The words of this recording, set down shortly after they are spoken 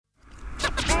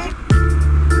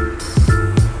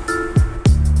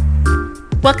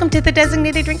Welcome to the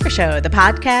Designated Drinker Show, the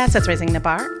podcast that's raising the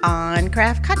bar on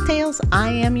craft cocktails. I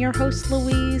am your host,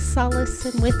 Louise Solis,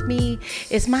 and with me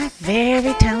is my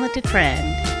very talented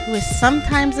friend, who is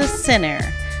sometimes a sinner,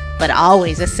 but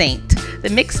always a saint, the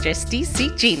mixtress,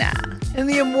 DC Gina. In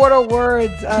the immortal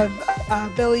words of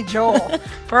Billy Joel.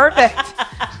 Perfect.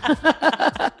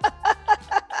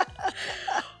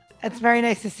 It's very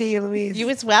nice to see you, Louise. You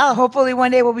as well. Hopefully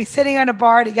one day we'll be sitting on a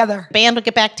bar together. Band will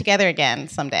get back together again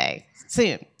someday.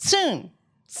 Soon.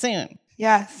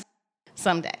 Yes.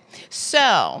 Someday.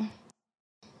 So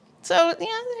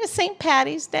there's St.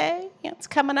 Patty's Day. It's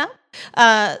coming up. But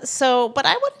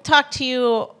I want to talk to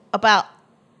you about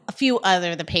a few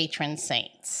other the patron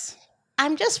saints.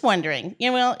 I'm just wondering,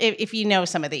 if you know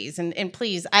some of these, and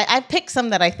please, I picked some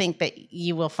that I think that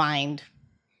you will find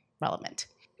relevant.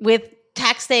 With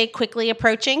tax day quickly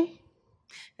approaching,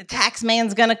 the tax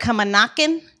man's gonna come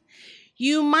a-knocking.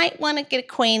 You might want to get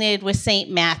acquainted with St.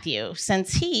 Matthew,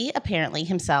 since he apparently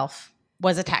himself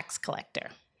was a tax collector.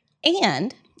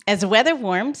 And as the weather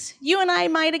warms, you and I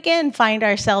might again find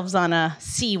ourselves on a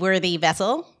seaworthy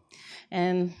vessel.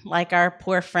 And like our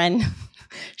poor friend,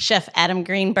 Chef Adam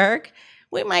Greenberg,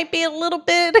 we might be a little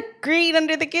bit green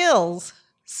under the gills.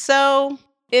 So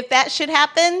if that should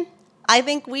happen, I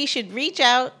think we should reach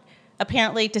out,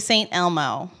 apparently, to St.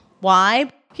 Elmo.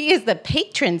 Why? He is the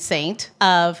patron saint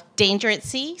of danger at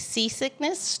sea,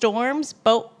 seasickness, storms,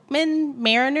 boatmen,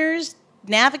 mariners,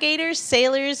 navigators,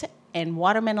 sailors, and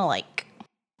watermen alike.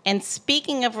 And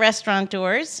speaking of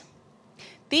restaurateurs,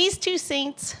 these two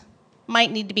saints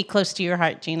might need to be close to your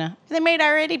heart, Gina. They might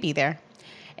already be there.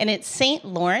 And it's St.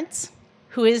 Lawrence,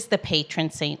 who is the patron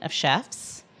saint of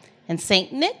chefs, and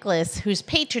St. Nicholas, whose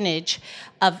patronage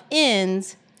of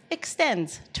inns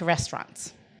extends to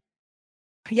restaurants.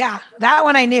 Yeah, that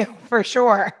one I knew for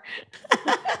sure.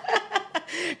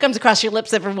 Comes across your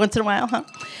lips every once in a while, huh?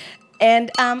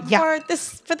 And for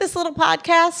this little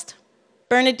podcast,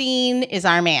 Bernardine is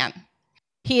our man.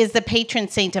 He is the patron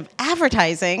saint of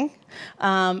advertising,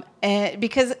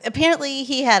 because apparently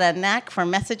he had a knack for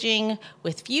messaging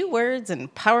with few words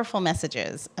and powerful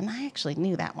messages. And I actually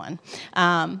knew that one.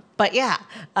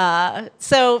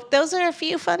 So those are a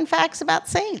few fun facts about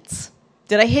saints.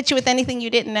 Did I hit you with anything you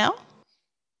didn't know?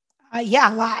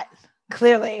 Yeah, a lot.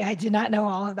 Clearly, I did not know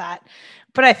all of that.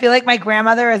 But I feel like my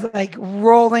grandmother is like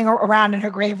rolling around in her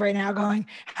grave right now going,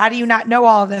 how do you not know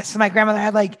all of this? So my grandmother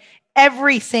had like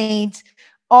every saint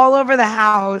all over the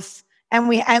house. And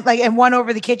we had and one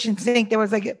over the kitchen sink. There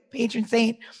was like a patron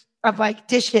saint of like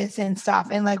dishes and stuff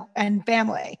and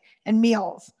family and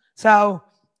meals. So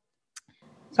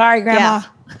sorry, Grandma.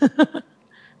 Yeah.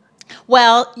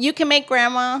 Well, you can make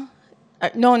Grandma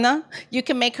Nona, you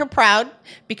can make her proud,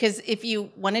 because if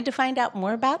you wanted to find out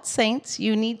more about saints,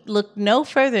 you need look no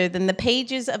further than the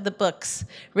pages of the books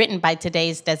written by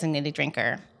today's designated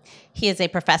drinker. He is a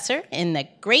professor in the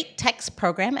Great Text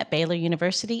program at Baylor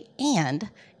University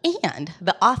and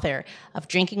the author of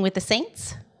Drinking with the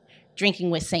Saints,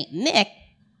 Drinking with St. Nick,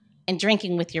 and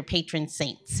Drinking with Your Patron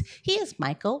Saints. He is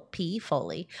Michael P.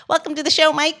 Foley. Welcome to the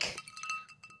show, Mike.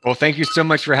 Well, thank you so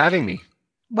much for having me.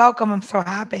 Welcome. I'm so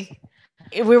happy.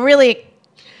 We're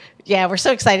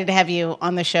so excited to have you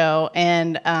on the show.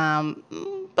 And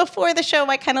before the show,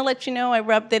 I kind of let you know I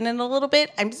rubbed it in a little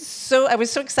bit. I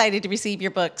was so excited to receive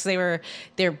your books. They're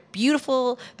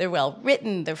beautiful, they're well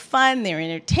written, they're fun, they're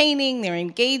entertaining, they're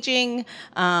engaging,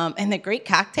 and they're great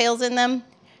cocktails in them.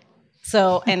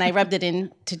 So, and I rubbed it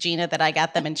in to Gina that I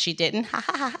got them and she didn't. Ha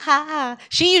ha ha ha.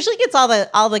 She usually gets all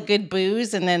the good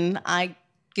booze, and then I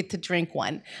get to drink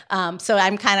one. So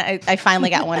I finally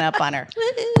got one up on her.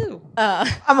 Woo-hoo.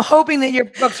 I'm hoping that your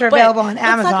books are available on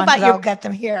Amazon, because I'll get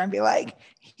them here and be like,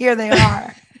 here they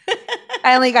are.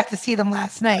 I only got to see them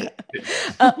last night.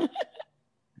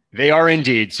 They are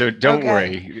indeed. So don't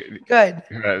worry. Good.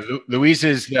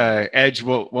 Louise's edge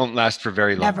won't last for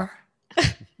very long. Never.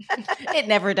 It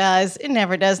never does. It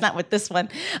never does. Not with this one.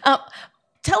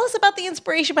 Tell us about the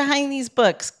inspiration behind these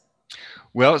books.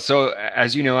 Well, so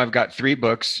as you know, I've got 3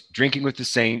 books: Drinking with the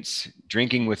Saints,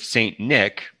 Drinking with St.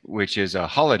 Nick, which is a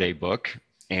holiday book,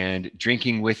 and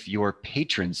Drinking with Your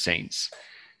Patron Saints.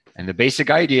 And the basic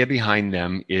idea behind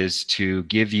them is to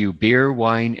give you beer,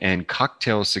 wine, and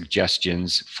cocktail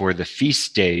suggestions for the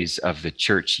feast days of the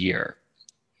church year.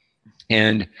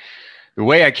 And the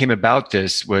way I came about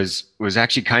this was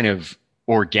actually kind of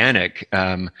organic.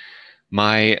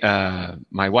 My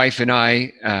wife and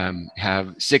I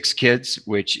have 6 kids,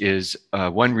 which is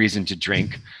one reason to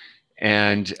drink.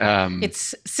 And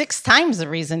it's 6 times the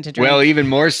reason to drink. Well, even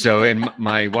more so. And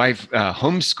my wife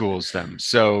homeschools them.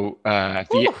 So at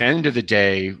the end of the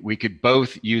day, we could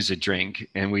both use a drink.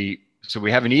 And we So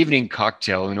we have an evening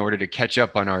cocktail in order to catch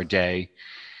up on our day,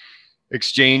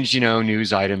 exchange,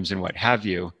 news items and what have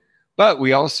you. But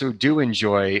we also do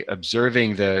enjoy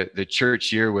observing the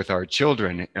church year with our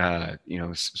children,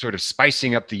 sort of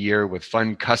spicing up the year with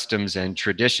fun customs and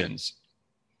traditions.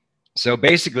 So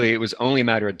basically, it was only a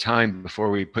matter of time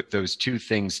before we put those two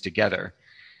things together.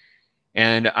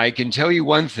 And I can tell you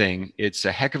one thing, it's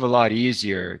a heck of a lot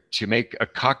easier to make a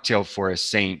cocktail for a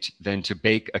saint than to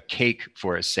bake a cake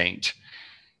for a saint.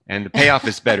 And the payoff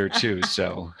is better too,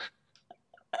 so.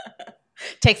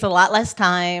 Takes a lot less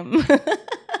time.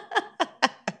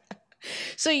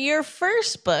 So your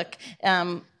first book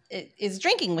is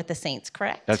Drinking with the Saints,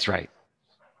 correct? That's right.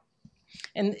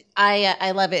 And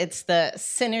I love it. It's the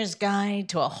Sinner's Guide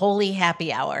to a Holy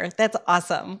Happy Hour. That's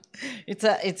awesome. It's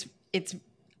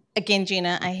again,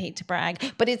 Gina, I hate to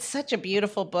brag, but it's such a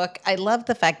beautiful book. I love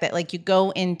the fact that like you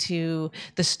go into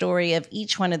the story of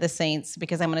each one of the saints,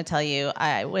 because I'm going to tell you,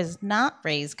 I was not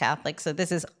raised Catholic, so this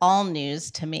is all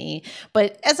news to me.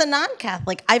 But as a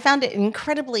non-Catholic, I found it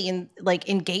incredibly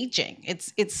engaging.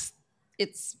 It's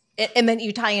and then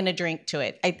you tie in a drink to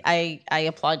it. I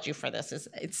applaud you for this.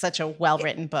 It's such a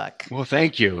well-written book. Well,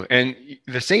 thank you. And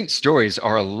the saint stories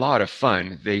are a lot of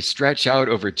fun. They stretch out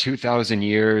over 2,000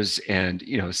 years. And,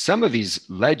 some of these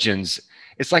legends,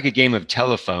 it's like a game of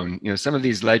telephone. Some of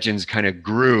these legends kind of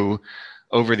grew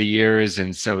over the years.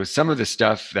 And so some of the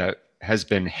stuff that has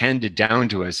been handed down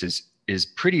to us is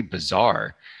pretty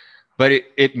bizarre. But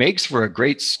it makes for a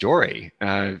great story.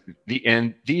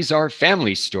 And these are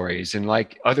family stories. And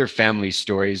like other family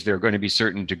stories, there are going to be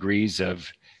certain degrees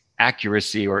of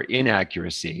accuracy or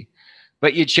inaccuracy.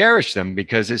 But you cherish them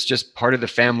because it's just part of the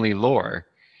family lore.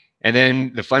 And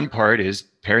then the fun part is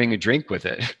pairing a drink with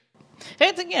it.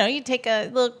 You take a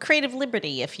little creative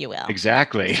liberty, if you will.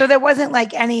 Exactly. So there wasn't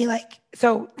like any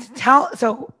so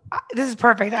this is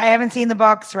perfect. I haven't seen the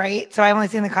books, right? So I've only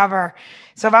seen the cover.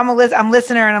 So if I'm a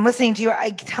listener and I'm listening to you,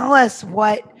 tell us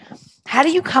how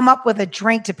do you come up with a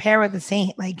drink to pair with a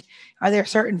saint? Like, are there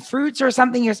certain fruits or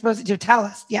something you're supposed to do? Tell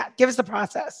us. Yeah. Give us the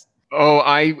process. Oh,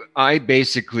 I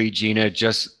basically, Gina,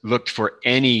 just looked for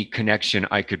any connection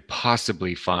I could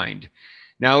possibly find.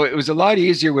 Now, it was a lot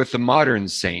easier with the modern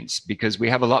saints because we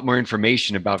have a lot more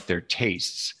information about their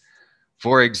tastes.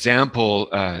 For example,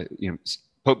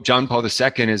 Pope John Paul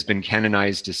II has been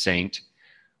canonized a saint.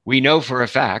 We know for a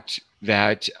fact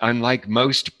that unlike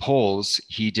most Poles,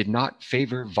 he did not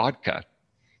favor vodka.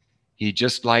 He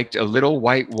just liked a little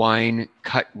white wine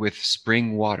cut with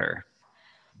spring water.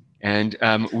 And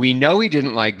we know he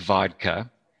didn't like vodka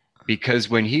because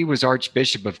when he was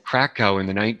Archbishop of Krakow in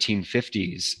the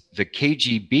 1950s, the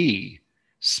KGB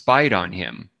spied on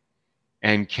him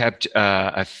and kept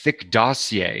a thick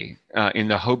dossier in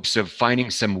the hopes of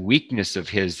finding some weakness of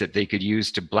his that they could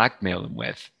use to blackmail him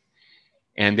with.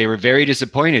 And they were very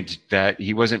disappointed that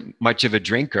he wasn't much of a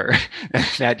drinker,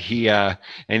 that he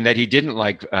didn't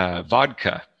like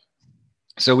vodka.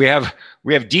 So we have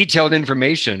detailed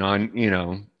information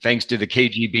on, thanks to the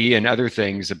KGB and other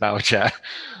things about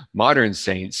modern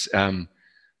saints.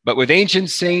 But with ancient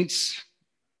saints,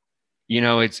 we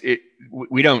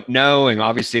don't know, and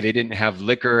obviously they didn't have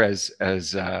liquor as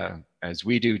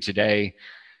we do today.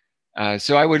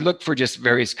 So I would look for just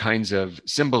various kinds of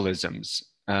symbolisms.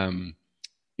 I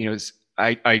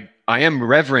am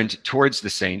reverent towards the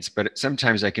saints, but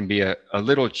sometimes I can be a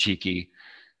little cheeky.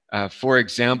 For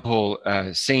example,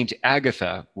 Saint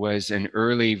Agatha was an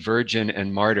early virgin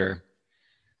and martyr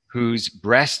whose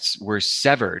breasts were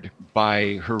severed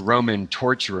by her Roman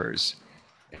torturers.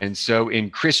 And so in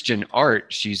Christian art,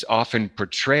 she's often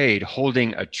portrayed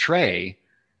holding a tray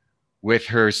with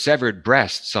her severed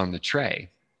breasts on the tray.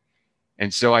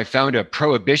 And so I found a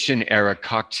Prohibition era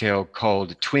cocktail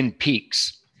called Twin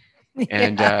Peaks.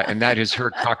 And that is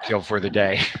her cocktail for the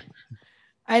day.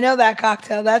 I know that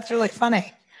cocktail. That's really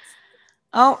funny.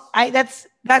 Oh,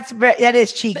 that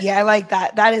is cheeky. I like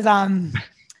that. That is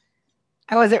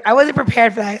I wasn't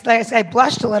prepared for that. Like I said, I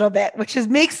blushed a little bit, which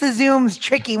makes the Zooms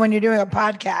tricky when you're doing a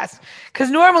podcast. Because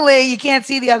normally you can't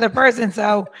see the other person,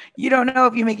 so you don't know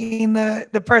if you're making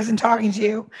the person talking to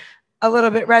you a little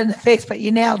bit red in the face, but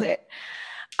you nailed it.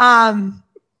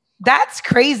 That's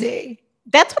crazy.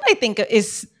 That's what I think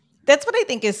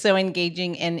is so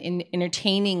engaging and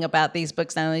entertaining about these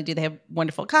books. Not only do they have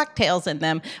wonderful cocktails in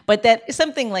them, but that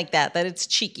something like that it's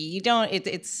cheeky. You don't.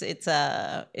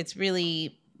 It's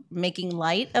really making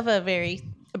light of a very.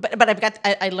 But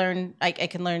I learned. I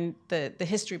can learn the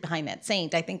history behind that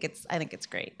saint. I think it's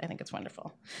great. I think it's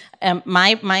wonderful.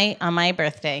 My on my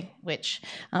birthday, which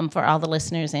for all the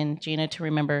listeners and Gina to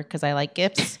remember because I like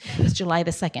gifts, is July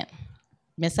the 2nd.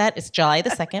 miss that. It's July the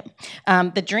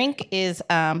 2nd. The drink is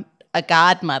a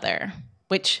Godmother,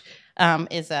 which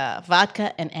is a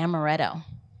vodka and amaretto.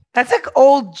 That's like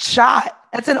old shot.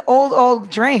 That's an old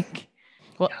drink.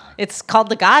 Well, it's called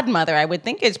the Godmother. I would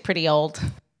think it's pretty old.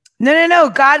 No.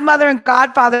 Godmother and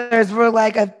Godfathers were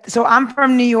like so I'm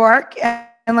from New York,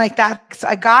 and like that's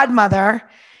a Godmother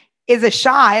is a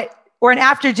shot or an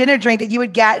after dinner drink that you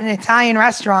would get in an Italian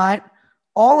restaurant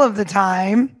all of the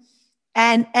time.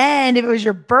 And if it was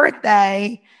your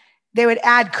birthday, they would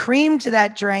add cream to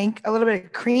that drink, a little bit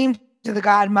of cream to the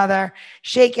Godmother,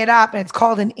 shake it up, and it's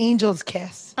called an angel's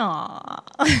kiss. Aww.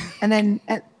 And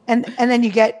then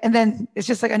you get, and then it's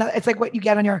just like another, it's like what you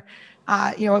get on your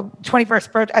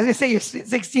 21st birthday. I was gonna say your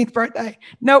 16th birthday.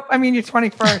 Nope, I mean your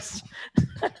 21st.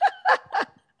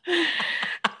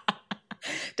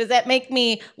 Does that make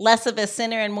me less of a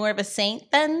sinner and more of a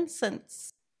saint then?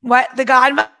 Since What, the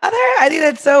Godmother? I think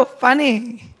that's so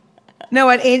funny. No,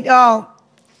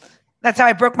 that's how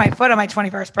I broke my foot on my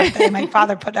 21st birthday. My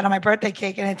father put that on my birthday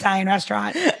cake in an Italian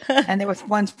restaurant, and there was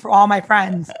ones for all my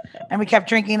friends, and we kept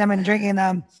drinking them. And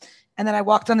then I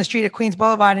walked on the street of Queens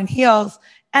Boulevard in heels,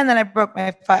 and then I broke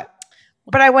my foot.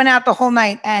 But I went out the whole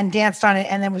night and danced on it,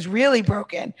 and then was really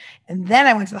broken. And then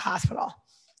I went to the hospital,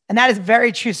 and that is a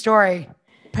very true story.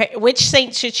 Which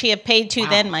saint should she have paid to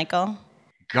then, Michael?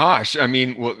 Gosh, I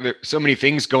mean, well, there's so many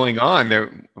things going on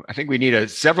there. I think we need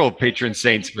several patron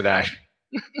saints for that.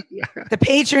 The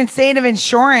patron saint of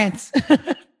insurance.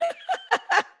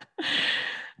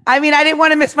 I mean, I didn't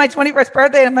want to miss my 21st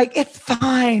birthday. And I'm like, it's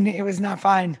fine. It was not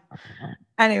fine.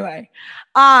 Anyway,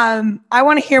 I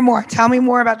want to hear more. Tell me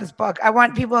more about this book. I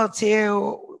want people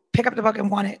to pick up the book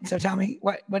and want it. So tell me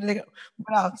what do they?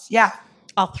 What else? Yeah,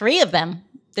 all three of them.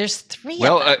 There's three.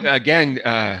 Well, of them. Again,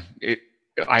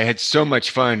 I had so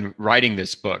much fun writing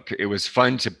this book. It was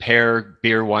fun to pair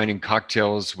beer, wine, and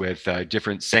cocktails with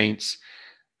different saints.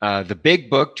 The big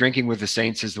book, Drinking with the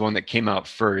Saints, is the one that came out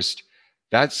first.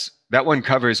 That one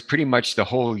covers pretty much the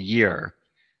whole year.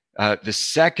 The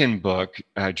second book,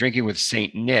 Drinking with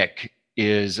Saint Nick,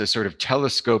 is a sort of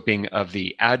telescoping of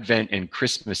the Advent and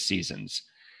Christmas seasons.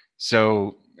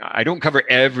 So I don't cover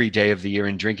every day of the year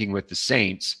in Drinking with the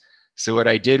Saints. So what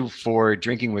I did for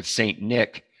Drinking with Saint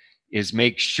Nick is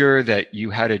make sure that you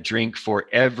had a drink for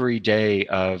every day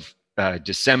of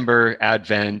December,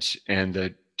 Advent, and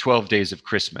the 12 days of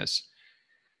Christmas.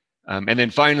 And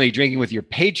then finally, Drinking with Your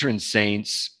Patron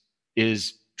Saints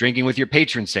is drinking with your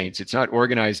patron saints. It's not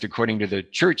organized according to the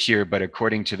church year, but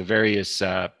according to the various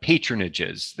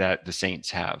patronages that the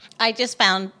saints have. I just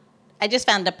found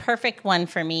the perfect one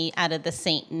for me out of the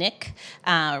Saint Nick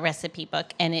recipe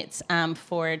book, and it's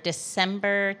for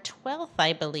December 12th,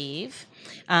 I believe.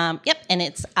 Yep, and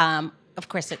it's of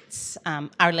course it's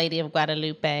Our Lady of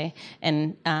Guadalupe,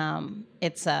 and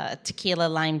it's a tequila,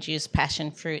 lime juice, passion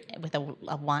fruit with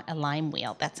a lime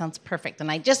wheel. That sounds perfect.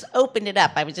 And I just opened it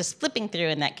up. I was just flipping through,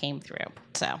 and that came through.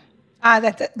 So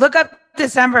that's it. Look up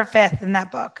December 5th in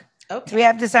that book. Okay. Do we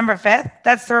have December 5th?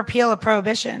 That's the repeal of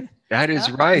prohibition. That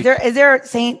is right. Is there a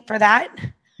saint for that?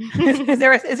 is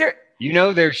there? You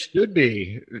know, there should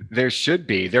be. There should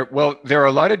be. There are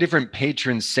a lot of different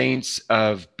patron saints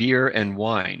of beer and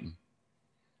wine,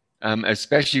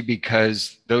 especially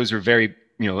because those are very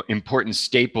important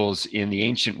staples in the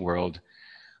ancient world.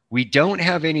 We don't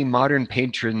have any modern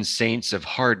patron saints of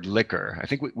hard liquor. I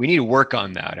think we need to work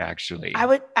on that. Actually, I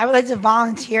would like to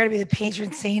volunteer to be the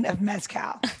patron saint of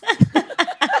mezcal.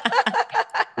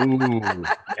 Ooh,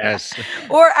 yes.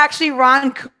 Or actually,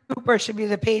 Ron Cooper should be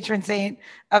the patron saint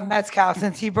of mezcal,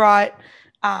 since he brought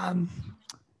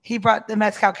the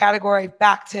mezcal category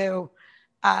back to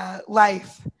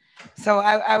life. So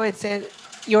I would say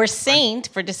your saint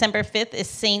for December 5th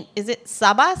is it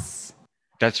Sabas?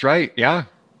 That's right. Yeah.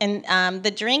 And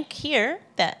the drink here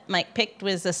that Mike picked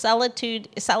was a Solitude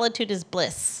is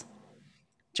Bliss.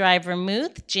 Dry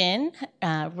vermouth, gin,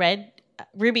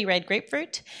 ruby red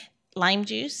grapefruit, lime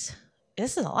juice.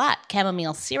 This is a lot.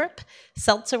 Chamomile syrup,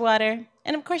 seltzer water,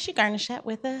 and of course you garnish that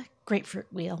with a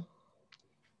grapefruit wheel.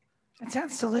 That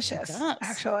sounds delicious,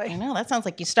 actually. I know. That sounds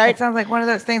like you start. It sounds like one of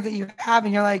those things that you have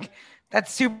and you're like,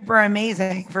 that's super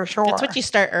amazing for sure. That's what you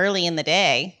start early in the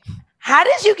day. How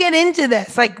did you get into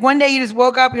this? Like one day you just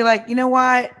woke up, you're like, you know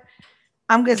what?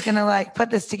 I'm just going to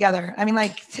put this together. I mean,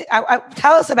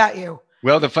 tell us about you.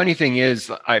 Well, the funny thing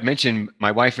is, I mentioned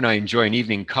my wife and I enjoy an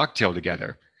evening cocktail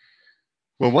together.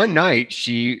 Well, one night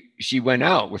she went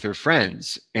out with her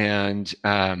friends, and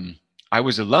I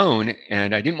was alone,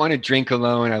 and I didn't want to drink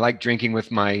alone. I like drinking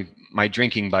with my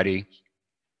drinking buddy,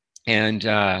 and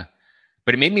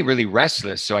but it made me really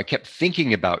restless. So I kept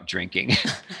thinking about drinking,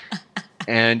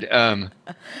 and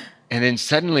And then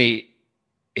suddenly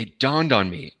it dawned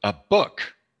on me, a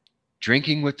book,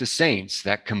 Drinking with the Saints,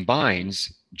 that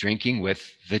combines drinking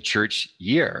with the church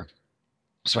year.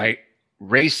 So I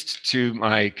raced to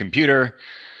my computer.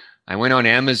 I went on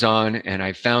Amazon and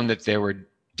I found that there were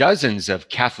dozens of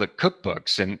Catholic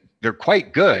cookbooks, and they're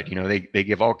quite good. You know, they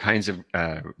give all kinds of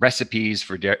recipes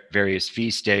for various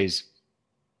feast days,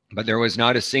 but there was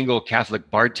not a single Catholic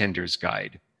bartender's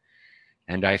guide.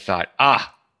 And I thought,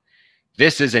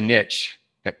 this is a niche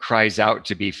that cries out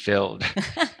to be filled.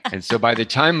 And so by the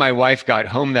time my wife got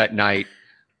home that night,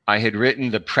 I had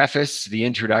written the preface, the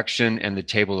introduction, and the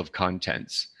table of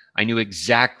contents. I knew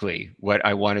exactly what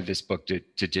I wanted this book to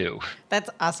do. That's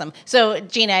awesome. So,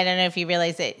 Gina, I don't know if you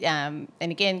realize it, and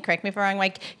again, correct me if I'm wrong,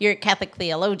 Mike, you're a Catholic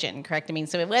theologian, correct? I mean,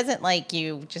 so it wasn't like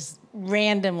you just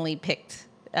randomly picked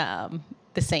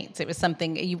the saints. It was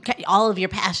something all of your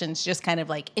passions just kind of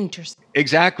like interest.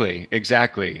 Exactly.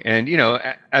 And, you know,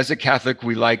 as a Catholic,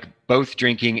 we like both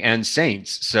drinking and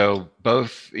saints. So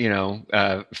both,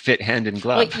 fit hand in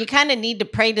glove. Well, you kind of need to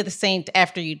pray to the saint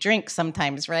after you drink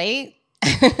sometimes, right?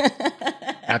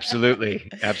 Absolutely.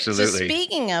 So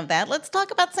speaking of that, let's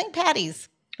talk about St. Patty's.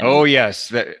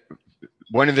 Yes.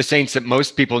 One of the saints that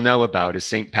most people know about is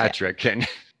St. Patrick. Yeah.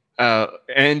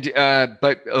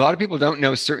 But a lot of people don't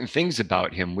know certain things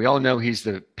about him. We all know he's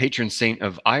the patron saint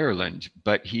of Ireland,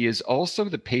 but he is also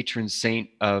the patron saint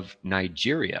of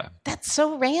Nigeria. That's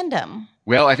so random.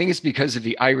 Well, I think it's because of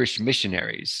the Irish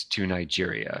missionaries to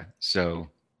Nigeria. So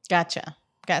Gotcha.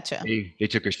 They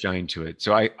took a shine to it.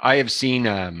 So I have seen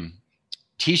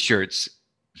T-shirts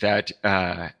that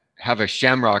have a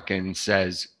shamrock and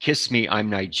says, "Kiss me, I'm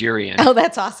Nigerian." Oh,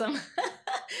 that's awesome.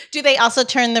 Do they also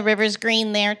turn the rivers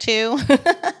green there too?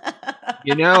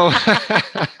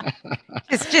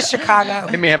 It's just Chicago.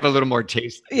 They may have a little more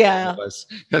taste. Yeah.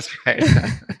 That's right.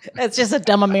 That's just a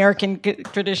dumb American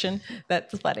tradition.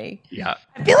 That's funny. Yeah.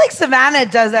 I feel like Savannah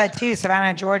does that too.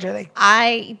 Savannah, Georgia.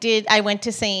 I went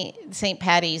to St.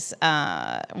 Patty's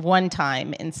one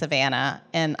time in Savannah,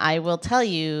 and I will tell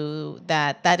you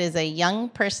that is a young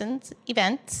person's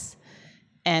event.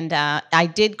 And I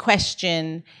did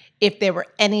question if there were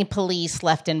any police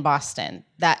left in Boston.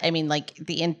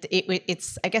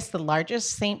 It's I guess the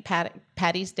largest St.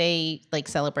 Patty's Day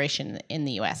celebration in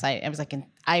the U.S. I was like,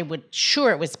 I would sure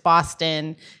it was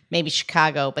Boston, maybe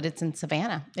Chicago, but it's in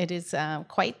Savannah. It is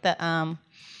quite the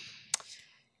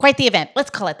event.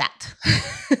 Let's call it that.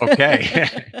 Okay.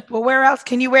 Well, where else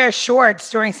can you wear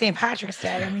shorts during St. Patrick's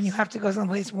Day? I mean, you have to go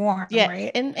someplace warm, right?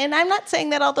 And I'm not saying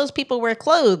that all those people were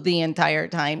clothed the entire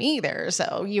time either.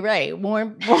 So you're right.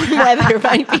 Warm weather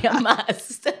might be a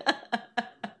must.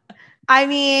 I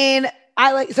mean,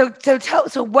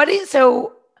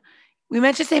 we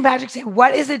mentioned St. Patrick's Day.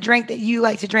 What is a drink that you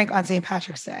like to drink on St.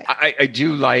 Patrick's Day? I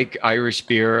do like Irish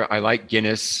beer. I like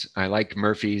Guinness. I like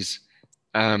Murphy's.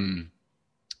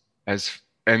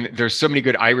 And there's so many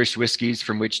good Irish whiskeys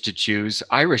from which to choose.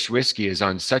 Irish whiskey is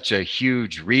on such a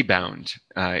huge rebound.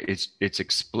 It's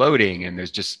exploding, and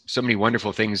there's just so many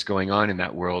wonderful things going on in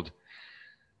that world.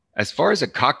 As far as a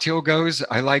cocktail goes,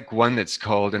 I like one that's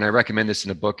called, and I recommend this in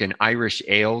the book, an Irish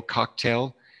ale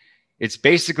cocktail. It's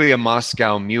basically a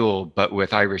Moscow Mule, but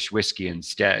with Irish whiskey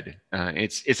instead.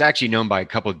 It's actually known by a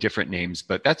couple of different names,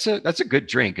 but that's a good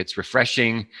drink. It's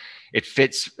refreshing. It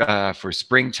fits for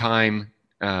springtime.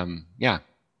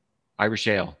 Irish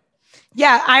ale.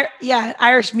 Yeah,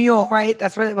 Irish Mule, right?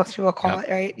 That's what most people call it,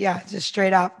 right? Yeah, just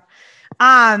straight up.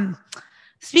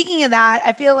 Speaking of that,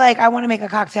 I feel like I want to make a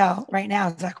cocktail right now.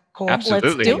 Is that cool? Absolutely.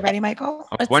 Let's do it. Ready, Michael?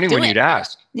 I was wondering when you'd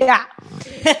ask. Yeah.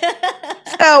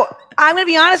 So I'm going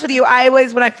to be honest with you.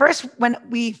 When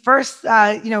we first,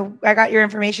 I got your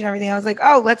information and everything. I was like,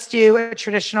 oh, let's do a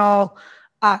traditional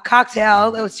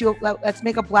cocktail. Let's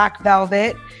make a black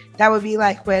velvet. That would be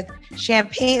like with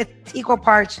champagne. It's equal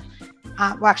parts.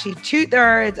 Actually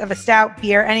 2/3 of a stout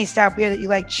beer, any stout beer that you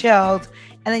like chilled,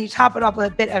 and then you top it up with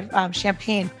a bit of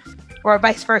champagne, or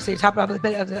vice versa. You top it up with a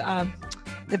bit of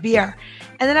the beer.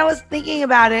 And then I was thinking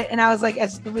about it, and I was like,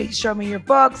 as you showed me your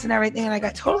books and everything, and I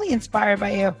got totally inspired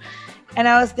by you. And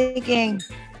I was thinking,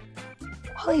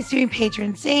 well, he's doing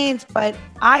patron saints, but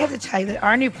I have to tell you that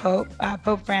our new Pope,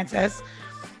 Pope Francis,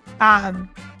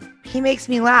 he makes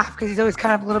me laugh because he's always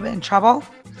kind of a little bit in trouble.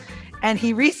 And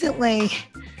he recently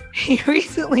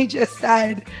just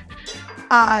said,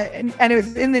 and it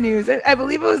was in the news, I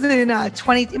believe it was in it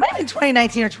might have been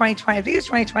 2019 or 2020. I think it was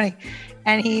 2020.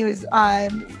 And he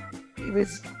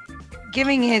was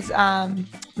giving his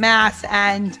mass,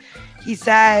 and he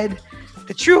said,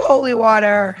 the true holy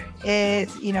water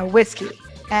is, whiskey.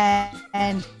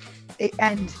 And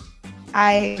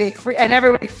and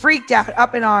everybody freaked out,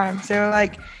 up in arms. They were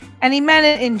like, and he meant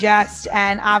it in jest,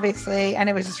 and obviously, and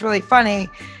it was just really funny.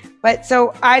 But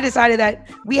so I decided that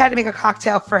we had to make a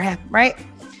cocktail for him, right?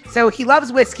 So he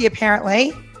loves whiskey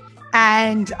apparently,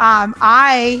 and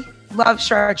I love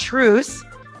chartreuse,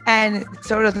 and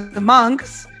so do the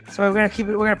monks. So we're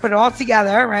gonna put it all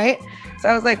together, right? So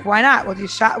I was like, why not? We'll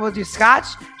do scotch,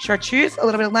 chartreuse, a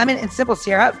little bit of lemon, and simple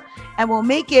syrup, and we'll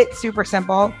make it super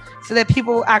simple so that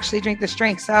people actually drink this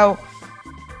drink. So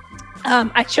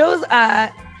I chose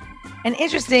an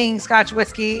interesting Scotch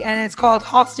whiskey, and it's called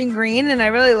Halston Green, and I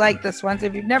really like this one. So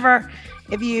if you've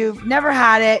never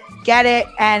had it, get it.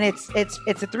 And it's a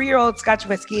 3-year-old Scotch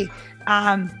whiskey.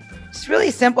 It's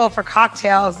really simple for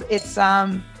cocktails. It's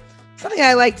something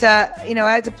I like to, I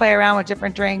like to play around with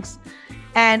different drinks.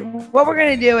 And what we're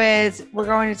going to do is we're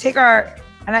going to take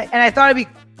I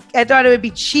thought it would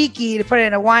be cheeky to put it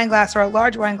in a wine glass or a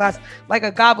large wine glass, like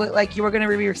a goblet, like you were going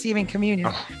to be receiving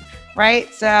communion, right?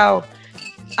 So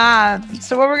what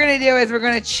we're going to do is we're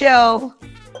going to chill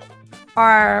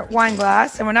our wine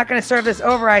glass, and we're not going to serve this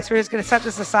over ice. We're just going to set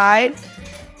this aside,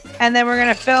 and then we're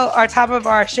going to fill our top of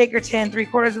our shaker tin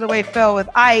 3/4 of the way filled with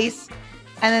ice,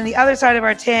 and then the other side of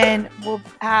our tin will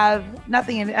have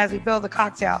nothing in it as we build the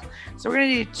cocktail. So we're going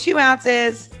to do 2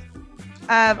 ounces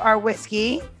of our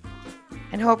whiskey,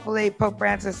 and hopefully Pope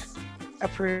Francis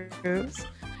approves.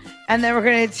 And then we're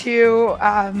going to do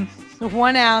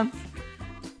 1 ounce.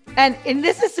 And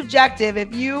this is subjective.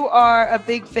 If you are a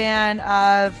big fan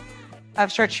of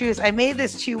chartreuse, I made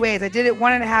this 2 ways. I did it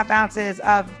 1.5 ounces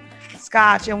of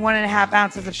scotch and 1.5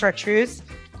 ounces of chartreuse.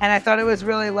 And I thought it was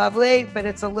really lovely, but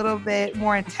it's a little bit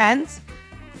more intense.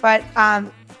 But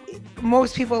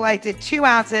most people liked it 2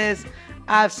 ounces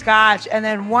of scotch and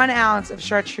then 1 ounce of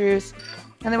chartreuse.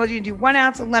 And then what you do 1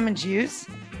 ounce of lemon juice,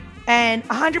 and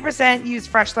 100% use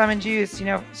fresh lemon juice,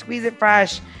 squeeze it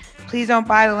fresh. Please don't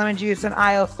buy the lemon juice in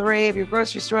aisle 3 of your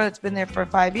grocery store that's been there for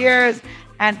 5 years.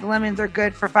 And the lemons are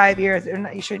good for 5 years.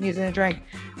 You shouldn't use it in a drink.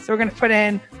 So we're going to put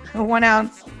in 1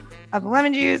 ounce of the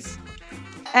lemon juice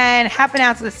and 1/2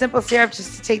 ounce of the simple syrup,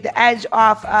 just to take the edge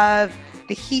off of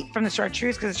the heat from the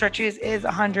chartreuse, because the chartreuse is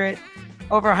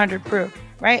over 100 proof,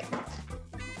 right?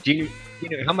 Do you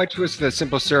know how much was the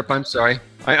simple syrup? I'm sorry.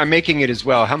 I'm making it as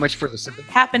well. How much for the simple?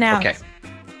 1/2 ounce. Okay.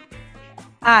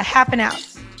 1/2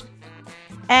 ounce.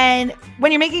 And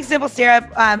when you're making simple syrup,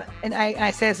 and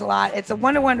I say this a lot, it's a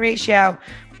 1-to-1 ratio,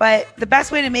 but the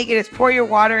best way to make it is pour your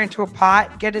water into a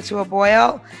pot, get it to a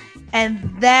boil,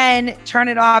 and then turn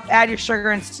it off, add your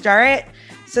sugar and stir it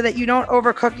so that you don't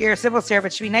overcook your simple syrup.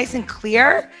 It should be nice and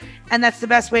clear, and that's the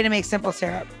best way to make simple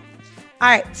syrup. All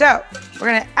right, so we're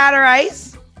going to add our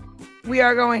ice. We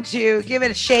are going to give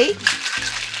it a shake.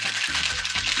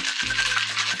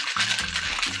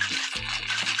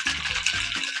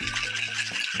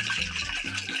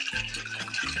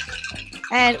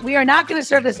 And we are not going to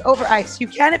serve this over ice. You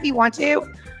can if you want to.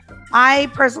 I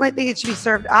personally think it should be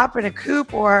served up in a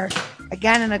coupe or,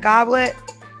 again, in a goblet.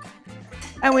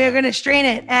 And we are going to strain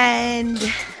it and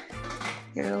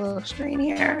give it a little strain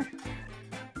here.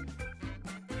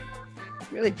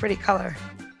 Really pretty color.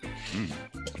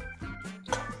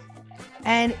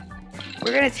 And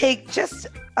we're going to take just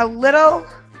a little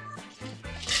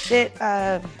bit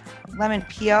of lemon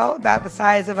peel, about the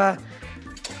size of a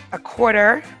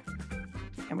quarter.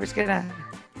 And we're just going to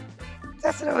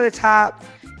test it over the top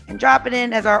and drop it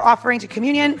in as our offering to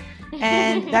communion.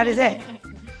 And that is it.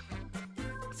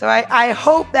 So I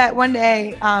hope that one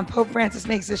day Pope Francis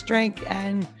makes this drink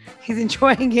and he's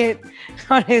enjoying it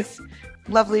on his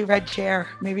lovely red chair,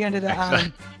 maybe under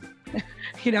the,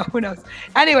 who knows.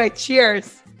 Anyway,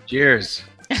 cheers. Cheers.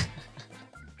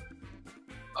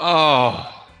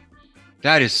 Oh,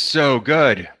 that is so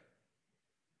good.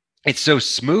 It's so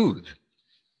smooth.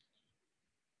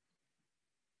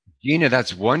 Gina,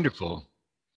 that's wonderful.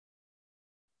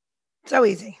 So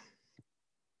easy.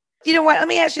 You know what? Let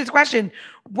me ask you this question.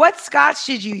 What scotch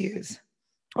did you use?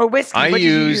 Or whiskey? I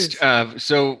used,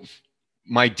 so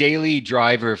my daily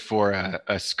driver for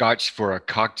a scotch for a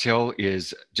cocktail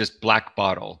is just Black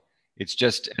Bottle. It's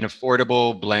just an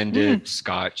affordable blended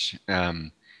scotch.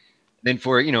 Then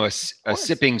for, a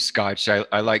sipping scotch,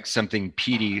 I like something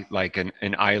peaty, like an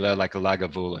Islay, like a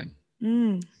Lagavulin.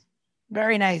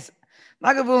 Very nice.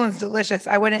 Lagavulin's delicious.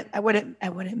 I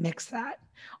wouldn't mix that.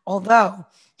 Although,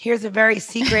 here's a very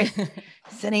secret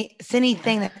cinny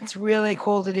thing that's really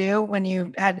cool to do when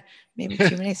you had maybe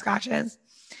too many scotches.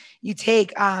 You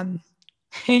take the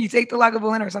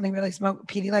Lagavulin or something really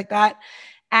peaty like that,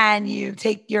 and you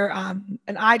take your an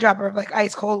eyedropper of like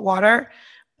ice cold water.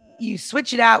 You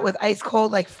switch it out with ice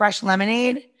cold like fresh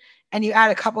lemonade, and you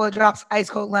add a couple of drops ice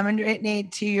cold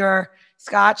lemonade to your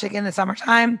scotch, like in the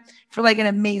summertime, for like an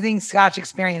amazing scotch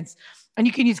experience. And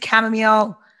you can use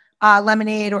chamomile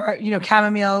lemonade or,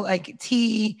 chamomile like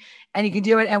tea, and you can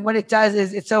do it. And what it does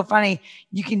is, it's so funny.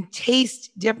 You can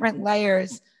taste different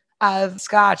layers of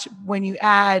scotch when you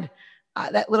add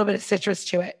that little bit of citrus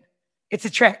to it. It's a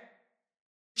trick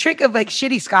of like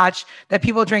shitty scotch that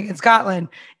people drink in Scotland.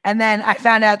 And then I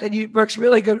found out that it works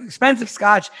really good with expensive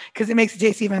scotch because it makes it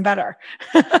taste even better.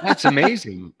 That's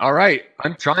amazing. All right.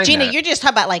 I'm trying Gina, that. you're just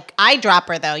talking about like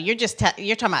eyedropper though. You're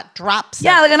talking about drops.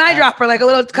 Yeah, like an eyedropper, like a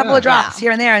little couple of drops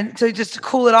here and there. And so just to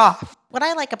cool it off. What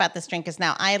I like about this drink is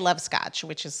now I love scotch,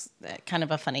 which is kind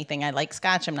of a funny thing. I like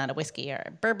scotch. I'm not a whiskey or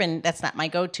a bourbon. That's not my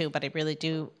go-to, but I really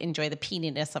do enjoy the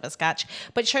peatiness of a scotch.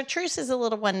 But chartreuse is a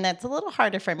little one that's a little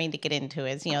harder for me to get into.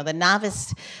 Is the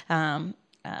novice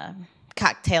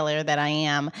cocktailer that I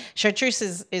am. Chartreuse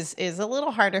is a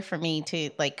little harder for me to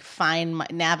like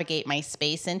navigate my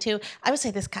space into. I would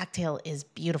say this cocktail is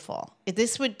beautiful.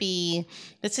 This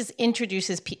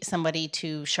introduces somebody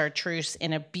to chartreuse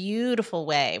in a beautiful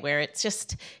way where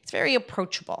it's very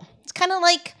approachable. It's kind of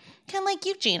like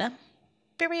you, Gina.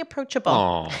 Very approachable.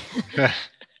 Oh.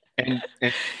 And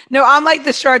no, I'm like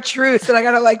the chartreuse that I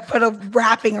gotta like put a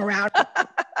wrapping around.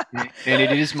 And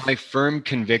it is my firm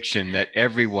conviction that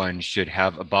everyone should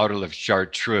have a bottle of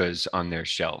chartreuse on their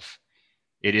shelf.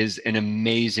 It is an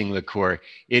amazing liqueur.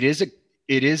 It is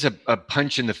a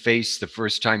punch in the face the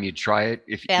first time you try it.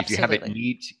 If you have it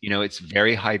neat, it's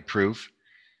very high proof.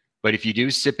 But if you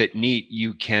do sip it neat,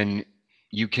 you can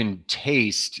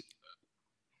taste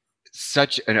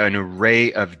such an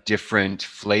array of different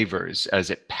flavors as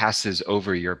it passes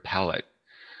over your palate.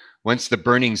 Once the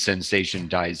burning sensation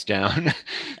dies down,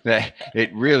 that it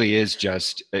really is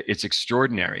it's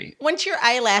extraordinary. Once your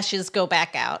eyelashes go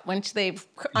back out, once they've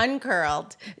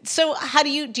uncurled. So how do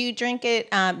you drink it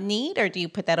neat, or do you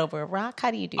put that over a rock? How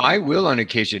do you do that? I will on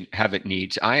occasion have it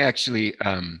neat. I actually,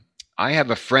 I have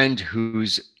a friend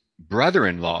whose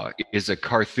brother-in-law is a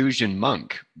Carthusian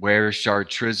monk where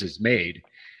chartreuse is made.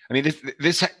 I mean,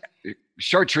 this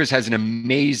chartreuse has an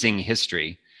amazing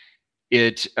history.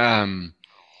 It's been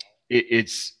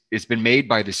made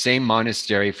by the same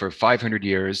monastery for 500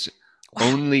 years. Wow.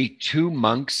 Only 2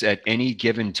 monks at any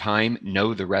given time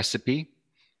know the recipe,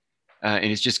 and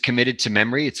it's just committed to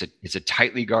memory. It's a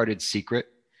tightly guarded secret.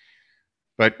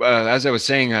 But as I was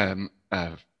saying,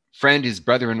 friend, his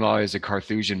brother-in-law is a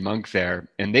Carthusian monk there,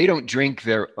 and they don't drink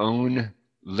their own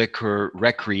liquor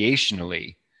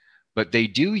recreationally, but they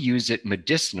do use it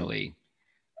medicinally.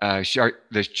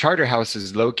 The charter house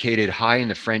is located high in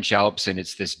the French Alps, and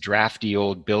it's this drafty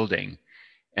old building.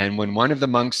 And when one of the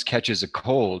monks catches a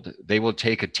cold, they will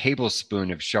take a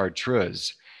tablespoon of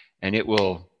chartreuse, and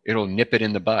it'll nip it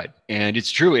in the bud. And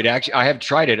it's true. I have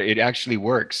tried it. It actually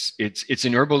works. It's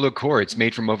an herbal liqueur. It's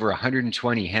made from over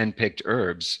 120 hand-picked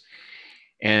herbs,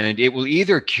 and it will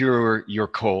either cure your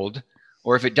cold,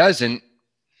 or if it doesn't,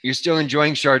 you're still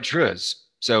enjoying chartreuse.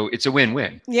 So it's a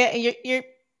win-win. Yeah,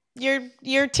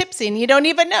 you're tipsy and you don't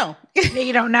even know.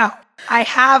 You don't know. I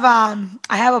have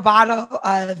a bottle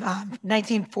of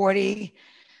 1940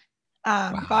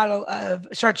 Wow. bottle of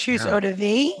chartreuse eau de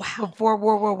vie Wow. before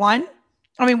World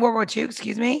War II,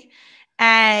 excuse me.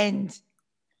 And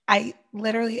I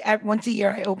literally once a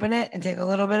year I open it and take a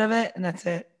little bit of it, and that's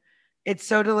it. It's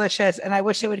so delicious, and I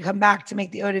wish they would come back to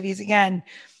make the eau de vies again.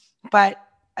 But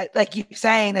like you're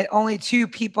saying, that only 2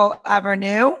 people ever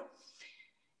knew.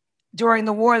 During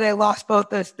the war, they lost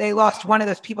they lost one of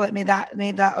those people that made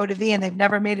that eau de vie, and they've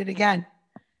never made it again.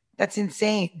 That's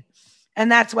insane. And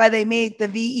that's why they made the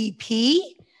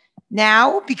VEP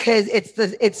now, because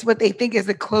it's what they think is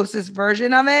the closest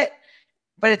version of it,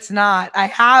 but it's not.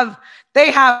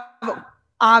 They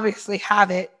obviously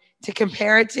have it to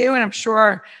compare it to, and I'm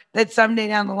sure that someday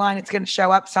down the line it's going to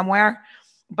show up somewhere.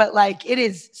 But like, it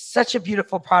is such a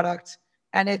beautiful product,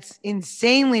 and it's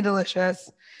insanely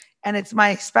delicious, and it's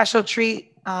my special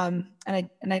treat. And I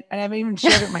haven't even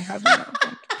shared it with my husband. I don't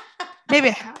think. Maybe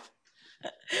I have.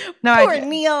 No, Poor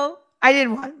Neil. I did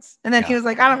once, and then he was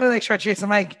like, "I don't really like chartreuse." I'm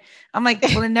like,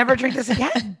 well, then never drink this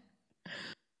again.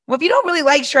 Well, if you don't really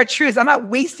like chartreuse, I'm not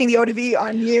wasting the eau de vie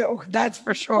on you. That's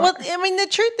for sure. Well, I mean,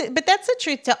 but that's the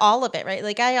truth to all of it, right?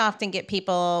 Like, I often get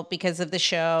people, because of the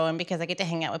show and because I get to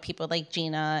hang out with people like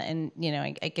Gina, and,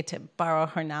 I get to borrow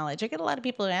her knowledge. I get a lot of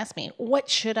people who ask me, what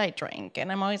should I drink?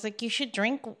 And I'm always like, you should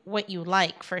drink what you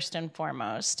like first and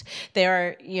foremost.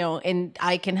 There are, and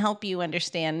I can help you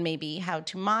understand maybe how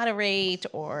to moderate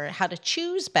or how to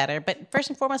choose better. But first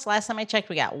and foremost, last time I checked,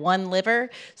 we got 1 liver.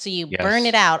 So you burn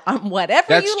it out on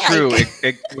whatever you like. True.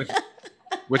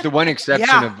 With the one exception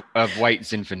Yeah. of white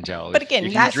Zinfandel. But again, if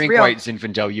you that's drink real. white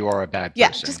Zinfandel, you are a bad person. Yeah,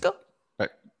 just go.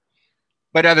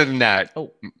 But other than that,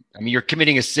 Oh. I mean, you're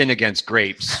committing a sin against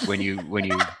grapes when you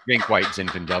drink white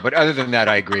Zinfandel. But other than that,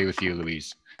 I agree with you,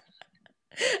 Louise.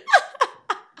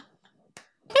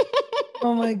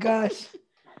 Oh my gosh.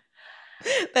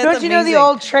 That's Don't you know the amazing.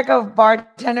 old trick of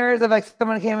bartenders of like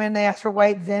someone came in, they asked for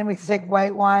white Zin, we take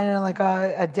white wine and like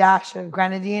a dash of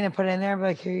grenadine and put it in there and be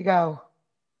like, here you go.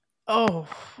 Oh.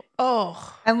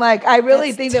 And like, I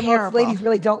really That's think that most terrible. ladies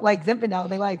really don't like Zinfandel.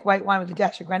 They like white wine with a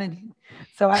dash of grenadine.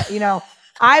 So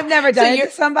I've never done it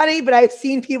to somebody, but I've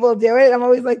seen people do it. I'm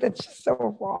always like, that's just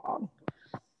so wrong.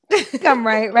 I'm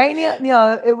right,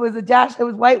 Neil? It was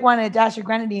white wine and a dash of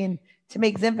grenadine to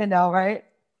make Zinfandel, right?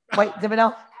 White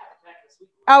Zinfandel.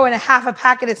 Oh, and a half a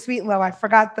packet of Sweet and Low. I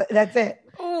forgot that's it.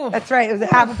 Ooh. That's right. It was a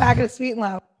half a packet of Sweet and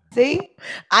Low. See?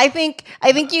 I think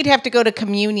you'd have to go to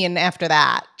communion after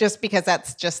that, just because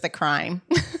that's just the crime.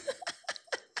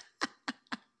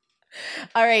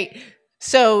 All right.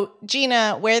 So,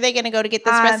 Gina, where are they going to go to get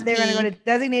this recipe? They're going to go to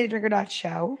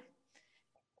designateddrinker.show.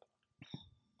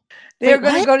 They're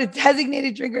going to go to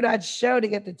designateddrinker.show to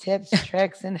get the tips,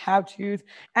 tricks, and how-tos,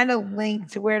 and a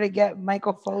link to where to get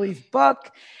Michael Foley's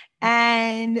book.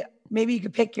 And maybe you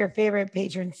could pick your favorite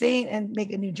patron saint and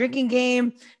make a new drinking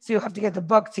game. So you'll have to get the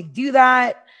book to do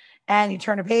that. And you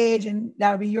turn a page, and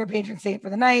that would be your patron saint for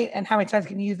the night. And how many times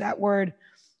can you use that word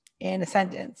in a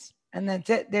sentence? And that's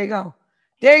it. There you go.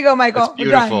 There you go, Michael. That's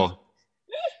beautiful.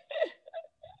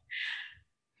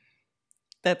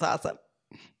 That's awesome.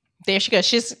 There she goes.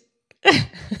 She's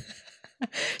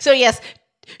so yes,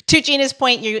 to Gina's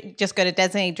point, you just go to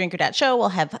designateddrinker.show. We'll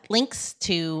have links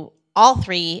to all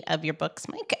three of your books,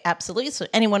 Mike. Absolutely. So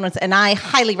anyone wants, and I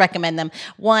highly recommend them.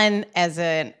 One, as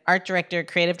an art director,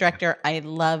 creative director, I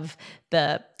love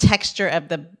the texture of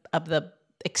the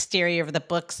exterior of the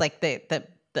books, like the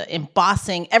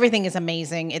embossing. Everything is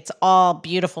amazing. It's all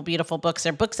beautiful, beautiful books.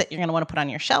 They're books that you're going to want to put on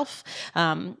your shelf.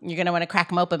 You're going to want to crack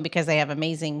them open because they have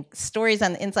amazing stories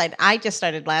on the inside. I just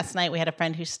started last night. We had a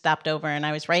friend who stopped over, and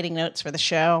I was writing notes for the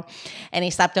show, and he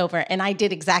stopped over, and I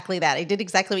did exactly that. I did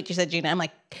exactly what you said, Gina. I'm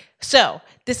like, so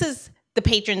this is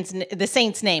the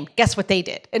saint's name. Guess what they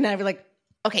did? And I was like,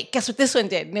 okay, guess what this one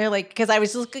did? And they're like, because I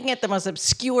was looking at the most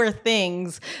obscure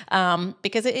things,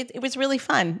 because it was really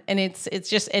fun, and it's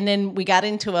just, and then we got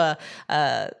into a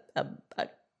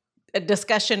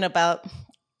discussion about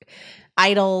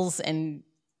idols and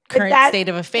current state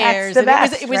of affairs. And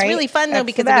it was really fun though,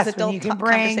 because it was adult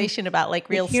conversation about like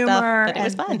real stuff, but it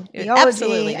was fun.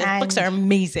 Absolutely, the books are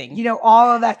amazing. All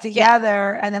of that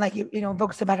together, and then like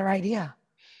books a better idea,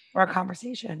 or a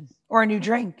conversation, or a new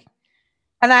drink.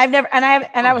 And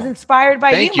I was inspired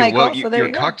by you, Michael. Well, so there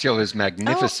your cocktail is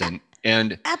magnificent.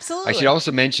 And absolutely. I should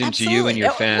also mention to you and your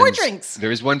fans, more drinks.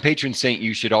 There is one patron saint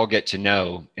you should all get to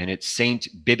know, and it's Saint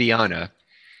Bibiana.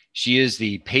 She is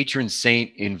the patron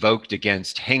saint invoked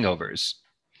against hangovers.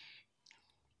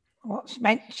 Well,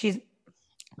 she's.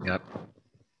 Yep.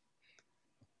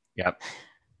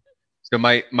 So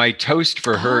my toast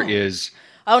for her is.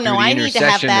 Oh no! I need to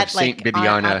have that Saint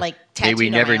Bibiana. May we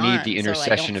never need the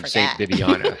intercession of Saint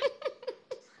Bibiana.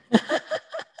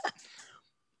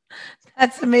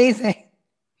 That's amazing.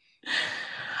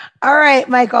 All right,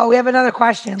 Michael, we have another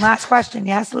question. Last question.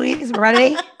 Yes, Louise, we're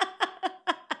ready?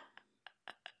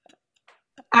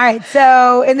 All right.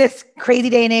 So in this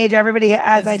crazy day and age, everybody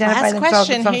has identified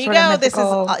themselves as some sort of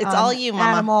mythical it's all you,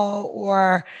 Mama. Animal,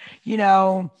 or,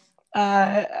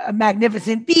 a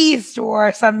magnificent beast,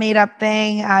 or some made up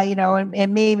thing,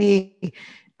 and maybe,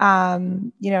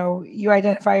 you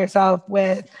identify yourself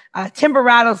with a timber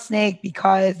rattlesnake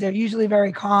because they're usually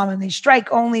very calm and they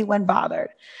strike only when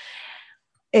bothered.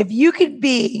 If you could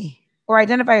be or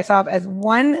identify yourself as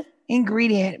one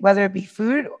ingredient, whether it be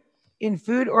food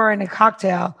or in a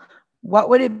cocktail, what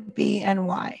would it be and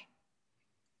why?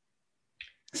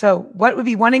 So what would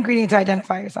be one ingredient to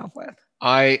identify yourself with?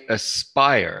 I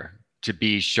aspire to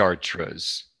be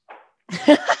chartreuse.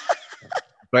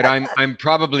 But I'm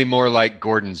probably more like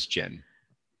Gordon's gin.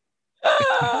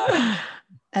 I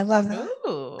love that.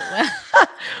 Ooh.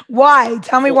 Why?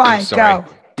 Tell me why. Go.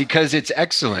 Because it's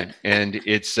excellent, and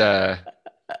it's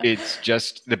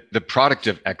just the product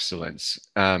of excellence,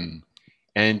 and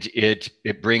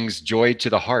it brings joy to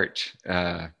the heart.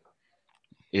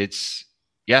 It's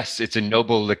a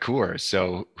noble liqueur.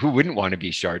 So who wouldn't want to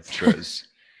be chartreuse?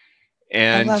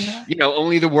 And,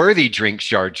 only the worthy drink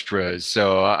chartreuse.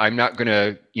 So I'm not going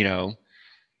to,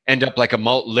 end up like a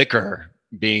malt liquor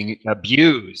being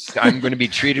abused. I'm going to be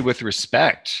treated with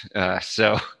respect. That's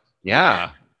right.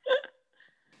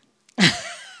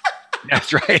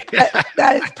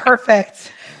 that is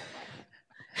perfect.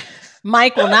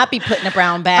 Mike will not be put in a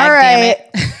brown bag, All right.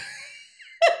 damn it.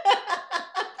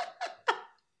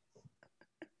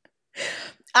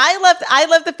 I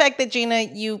love the fact that, Gina,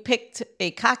 you picked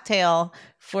a cocktail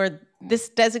for this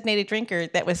designated drinker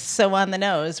that was so on the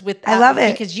nose. I love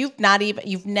it. Because you've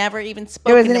never even It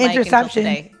spoken was an to Mike until interception.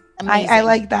 today. I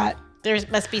like that. There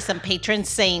must be some patron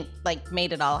saint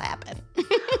made it all happen.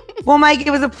 Well, Mike,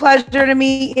 it was a pleasure to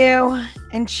meet you.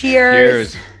 And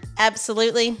cheers.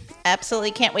 Absolutely.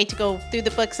 Absolutely. Can't wait to go through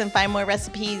the books and find more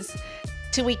recipes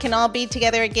till we can all be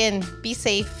together again. Be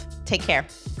safe. Take care.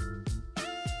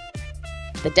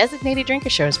 The Designated Drinker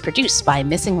Show is produced by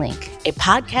Missing Link, a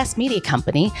podcast media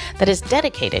company that is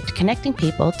dedicated to connecting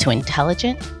people to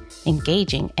intelligent,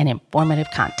 engaging, and informative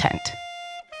content.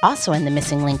 Also in the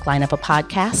Missing Link lineup of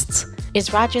podcasts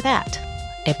is Roger That,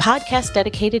 a podcast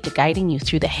dedicated to guiding you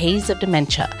through the haze of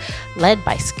dementia, led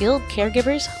by skilled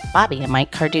caregivers Bobby and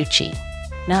Mike Carducci.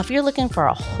 Now, if you're looking for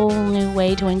a whole new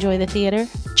way to enjoy the theater,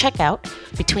 check out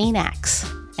Between Acts,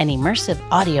 an immersive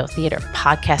audio theater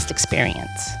podcast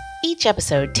experience. Each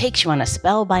episode takes you on a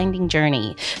spellbinding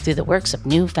journey through the works of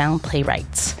newfound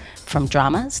playwrights, from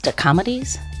dramas to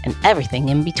comedies and everything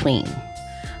in between.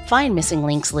 Find Missing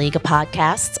Link's League of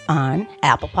Podcasts on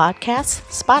Apple Podcasts,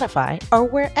 Spotify, or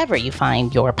wherever you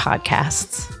find your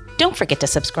podcasts. Don't forget to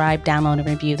subscribe, download, and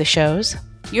review the shows.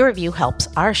 Your review helps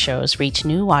our shows reach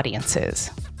new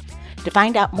audiences. To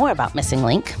find out more about Missing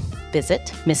Link, visit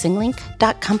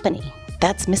missinglink.company.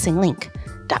 That's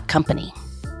missinglink.company.